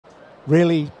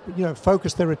really,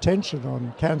 focus their attention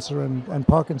on cancer and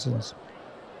Parkinson's.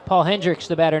 Paul Hendrix,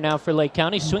 the batter now for Lake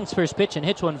County, swings first pitch and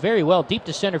hits one very well deep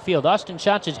to center field. Austin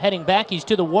Schatz is heading back. He's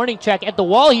to the warning track. At the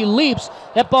wall, he leaps.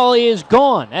 That ball is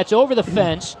gone. That's over the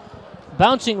fence,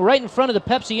 bouncing right in front of the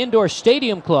Pepsi Indoor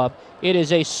Stadium Club. It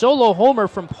is a solo homer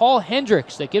from Paul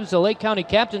Hendrix that gives the Lake County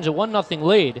Captains a 1-0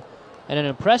 lead, and an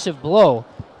impressive blow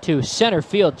to center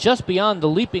field, just beyond the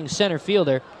leaping center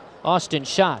fielder, Austin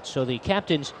Schatz. So the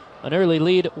Captains an early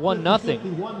lead,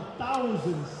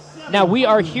 1-0. Now we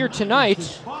are here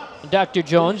tonight, Dr.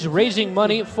 Jones, raising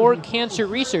money for cancer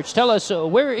research. Tell us,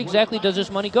 where exactly does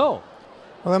this money go?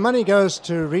 Well, the money goes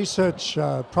to research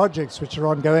projects which are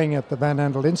ongoing at the Van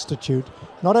Andel Institute,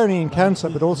 not only in cancer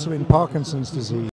but also in Parkinson's disease.